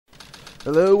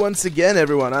Hello once again,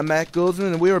 everyone. I'm Matt Goldsman,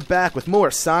 and we are back with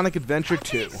more Sonic Adventure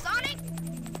 2. Sonic,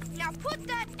 now put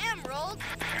that emerald...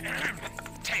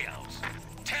 Tails,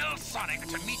 tell Sonic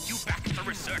to meet you back at the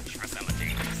research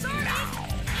facility. Sonic, Now.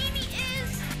 Amy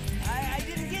is... I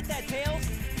didn't get that, Tails.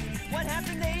 What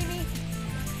happened to Amy?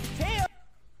 Tails!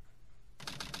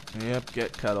 Yep,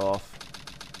 get cut off.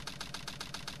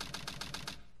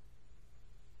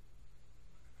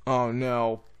 Oh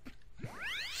no.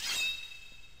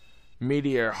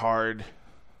 Meteor Herd.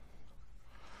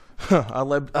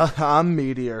 I'm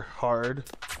Meteor Herd.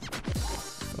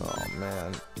 Oh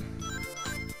man.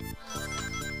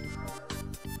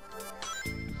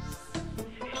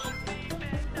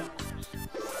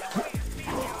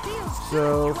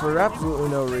 So, for absolutely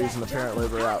no reason, apparently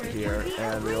we're out here,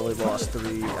 and we only lost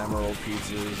 3 emerald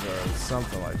pieces, or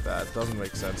something like that. Doesn't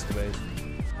make sense to me.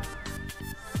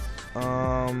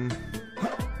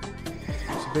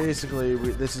 So basically,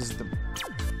 this is the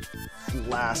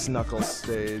last Knuckles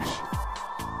stage.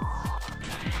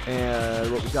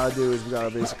 And what we gotta do is we gotta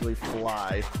basically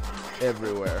fly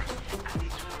everywhere.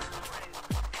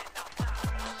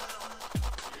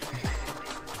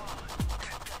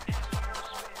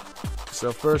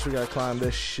 So first we gotta climb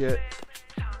this shit.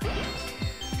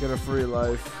 Get a free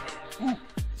life.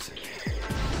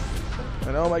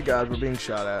 And oh my god, we're being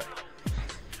shot at.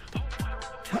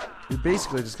 We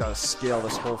basically just gotta scale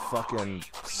this whole fucking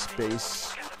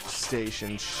space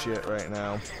station shit right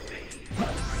now.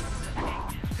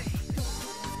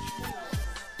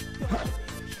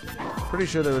 Pretty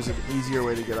sure there was an easier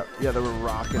way to get up. Yeah, there were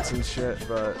rockets and shit,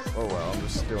 but oh well, I'm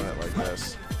just doing it like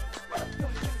this.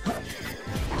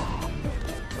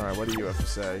 Alright, what do you have to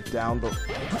say? Down the...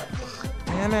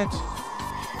 Damn it!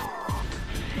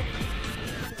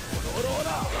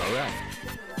 Alright.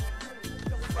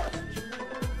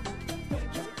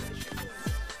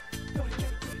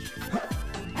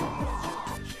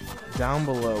 Down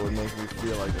below would make me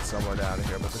feel like it's somewhere down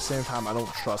here, but at the same time, I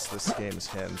don't trust this game's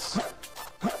hints.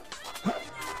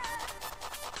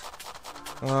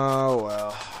 Oh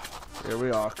well. Here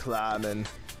we are, climbing.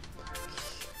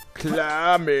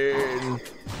 Climbing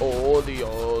all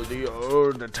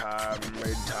the time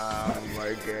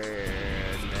again.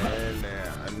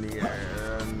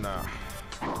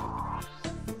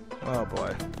 Oh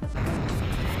boy.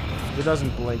 It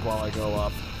doesn't blink while I go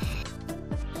up.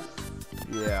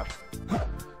 Yeah.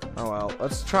 Oh well,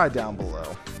 let's try down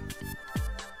below.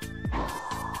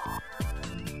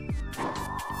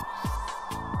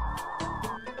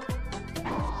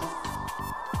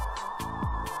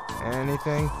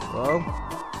 Anything? Hello?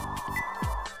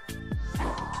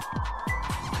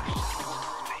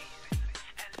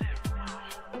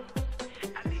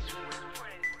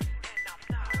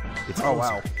 Oh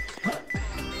wow.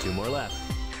 2 more left.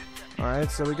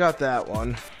 Alright, so we got that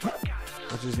one.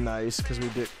 Which is nice, because we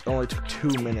only took 2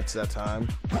 minutes that time.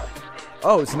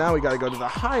 Oh, so now we gotta go to the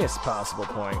highest possible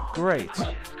point. Great.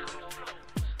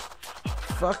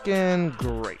 Fucking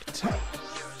great.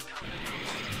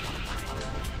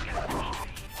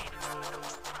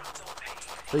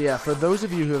 But yeah, for those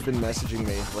of you who have been messaging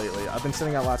me lately, I've been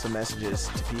sending out lots of messages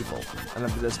to people, and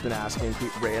I've just been asking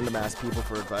random-ass people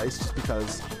for advice, just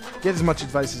because get as much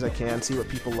advice as I can, see what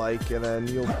people like, and then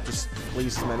you'll just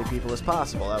please as many people as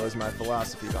possible. That was my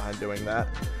philosophy behind doing that,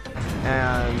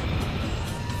 and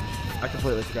I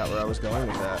completely forgot where I was going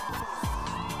with that.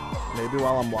 Maybe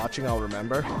while I'm watching I'll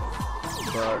remember,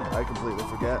 but I completely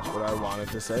forget what I wanted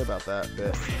to say about that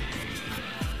bit.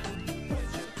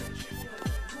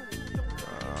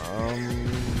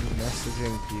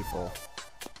 Messaging people.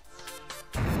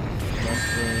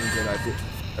 Messaging, did I do?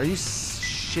 Are you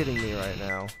shitting me right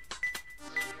now?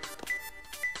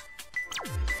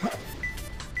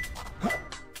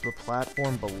 The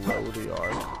platform below the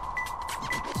arc.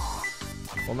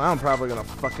 Well, now I'm probably gonna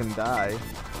fucking die.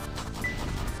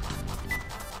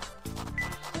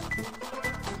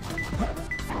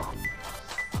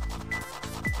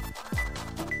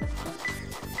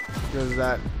 Because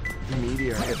that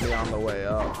meteor hit me on the way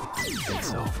up.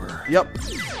 It's over. Yep.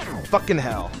 Fucking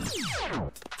hell.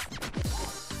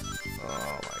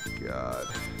 Oh my god.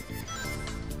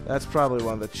 That's probably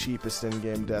one of the cheapest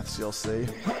in-game deaths you'll see.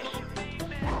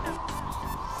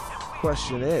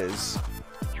 Question is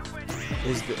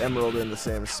the emerald in the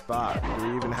same spot? Do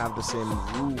we even have the same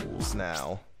rules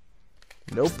now?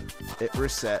 Nope. It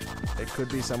reset. It could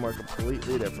be somewhere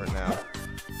completely different now.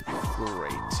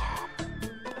 Great.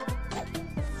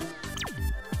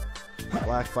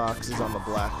 Black box is on the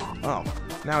black. Oh,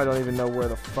 now I don't even know where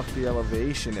the fuck the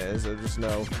elevation is. I just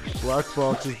know black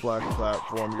box is black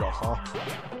platform, yaha.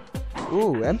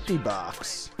 Ooh, empty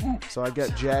box. So I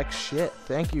get jack shit.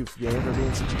 Thank you, game, for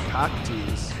being such a cock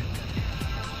tease.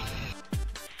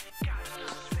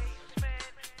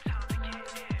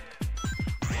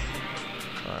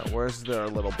 Alright, where's their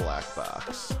little black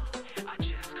box?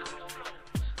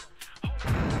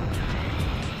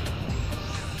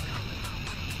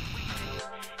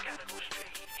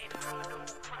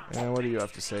 And what do you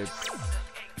have to say?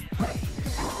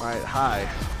 Alright, hi.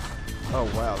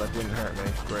 Oh wow, that didn't hurt me.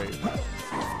 Great.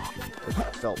 It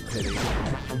felt pity.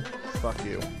 Fuck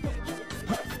you.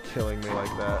 Killing me like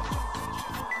that.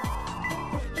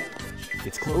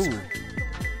 It's closer. Ooh.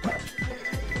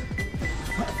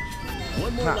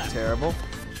 One more Not left. terrible.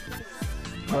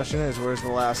 Question is, where's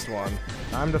the last one?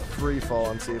 Time to free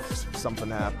fall and see if something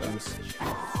happens.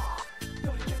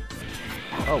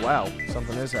 Oh wow,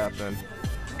 something is happening.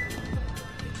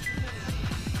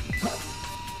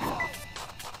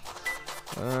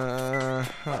 Oh,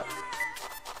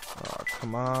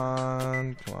 come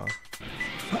on, come on.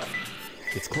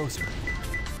 It's closer.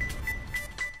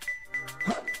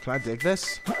 Can I dig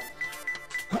this?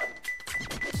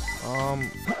 Oh.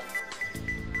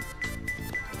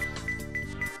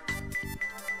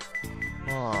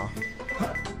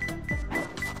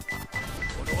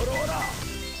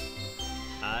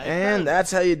 And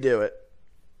that's how you do it.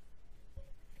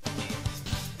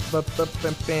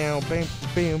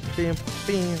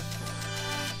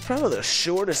 Probably the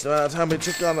shortest amount of time we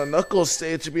took on the Knuckles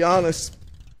stage, to be honest.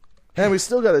 And we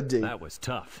still got a D. That was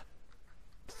tough.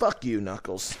 Fuck you,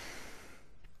 Knuckles.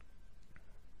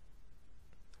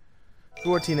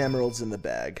 14 emeralds in the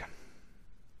bag.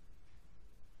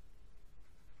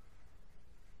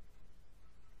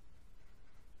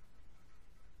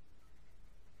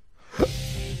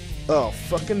 Oh,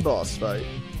 fucking boss fight.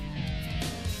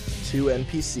 2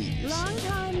 NPCs. Long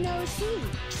time no see,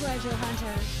 treasure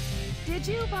hunter. Did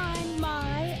you find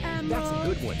my emerald? That's a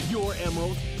good one. Your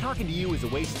emerald. Talking to you is a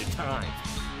waste of time.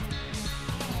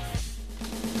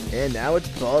 And now it's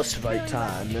boss fight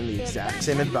time in the exact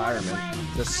same environment,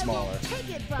 just smaller.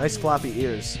 Nice floppy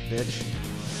ears, bitch.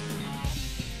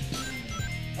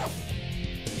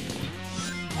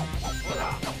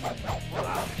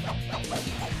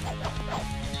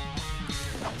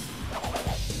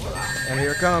 And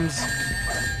here it comes.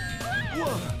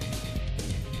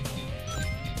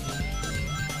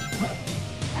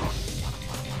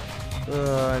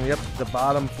 And yep, the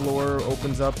bottom floor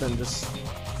opens up and just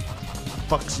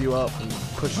fucks you up and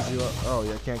pushes you up. Oh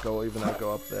yeah, I can't go even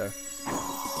go up there.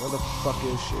 Where the fuck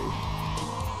is she?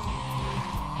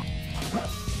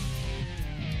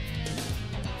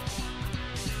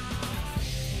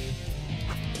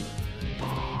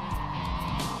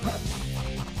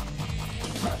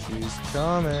 She's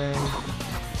coming.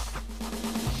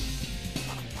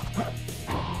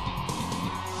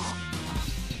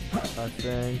 I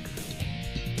think.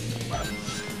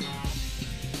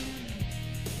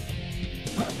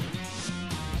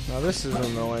 Now this is an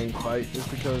annoying fight just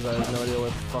because I have no idea where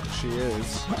the fuck she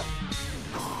is.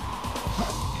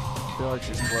 I feel like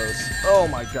she's close. Oh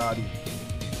my god, you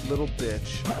little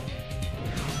bitch.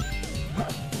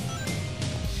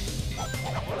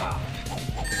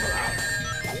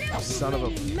 Son of a...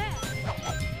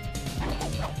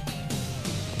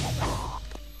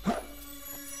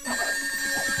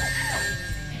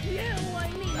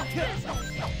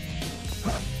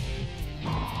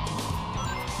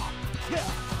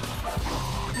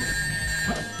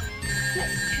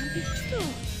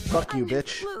 Fuck you,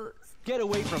 bitch. Get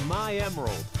away from my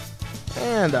emerald.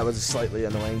 And that was a slightly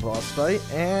annoying boss fight.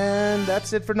 And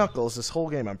that's it for Knuckles. This whole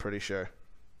game, I'm pretty sure.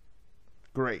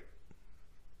 Great.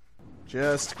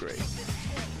 Just great.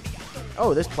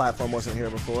 Oh, this platform wasn't here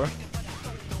before.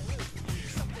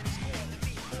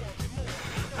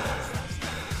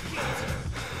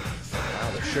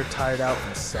 Wow, they're sure tired out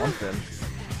from something.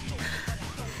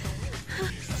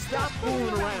 Stop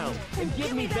fooling around and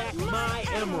give me back my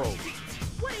emerald.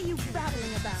 What are you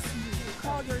babbling about?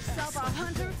 Call yourself a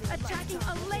hunter, attacking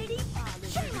a lady?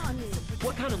 Shame on you!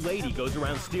 What kind of lady goes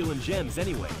around stealing gems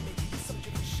anyway?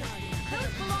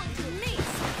 Those belong to me!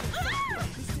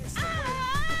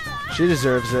 She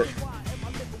deserves it.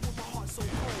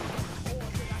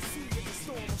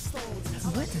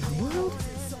 What in the world?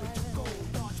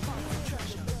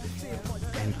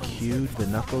 And cued the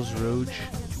Knuckles Rouge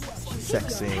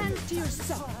sex Keep your scene. hands to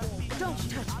yourself. Don't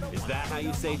touch me. Is that how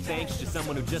you say thanks to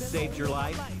someone who just saved your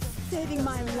life? Saving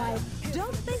my life.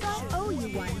 Don't think I owe you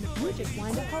one. You just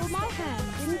wanted to hold my hand,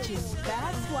 didn't you?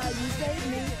 That's why you saved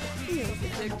me. You're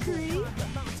such a creep.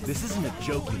 This isn't a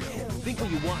joke, you know. Think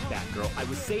what you want, that girl. I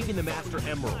was saving the Master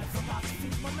Emerald.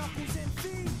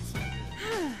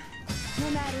 No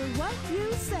matter what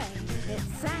you say, it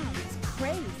sounds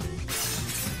crazy.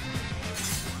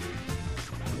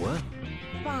 What?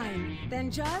 Fine, then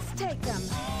just take them.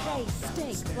 They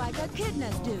stink like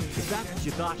echidnas do. If that's what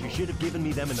you thought, you should have given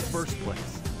me them in the first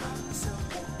place.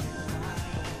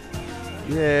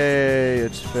 Yay,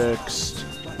 it's fixed.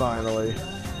 Finally.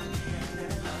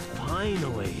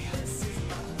 Finally.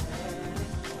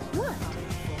 What?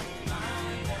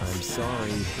 I'm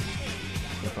sorry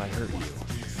if I hurt you.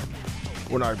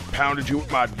 When I pounded you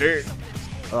with my dick.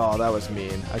 Oh, that was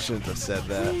mean. I shouldn't have said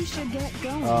that. We should get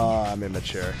going. Oh, I'm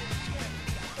immature.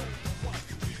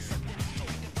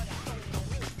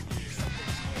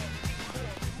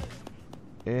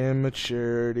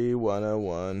 Immaturity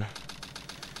 101.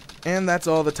 And that's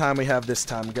all the time we have this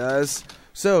time, guys.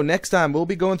 So next time we'll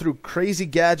be going through crazy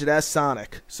gadget as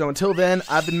Sonic. So until then,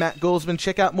 I've been Matt Goldsman.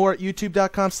 Check out more at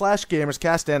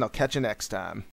youtube.com/GamersCast, and I'll catch you next time.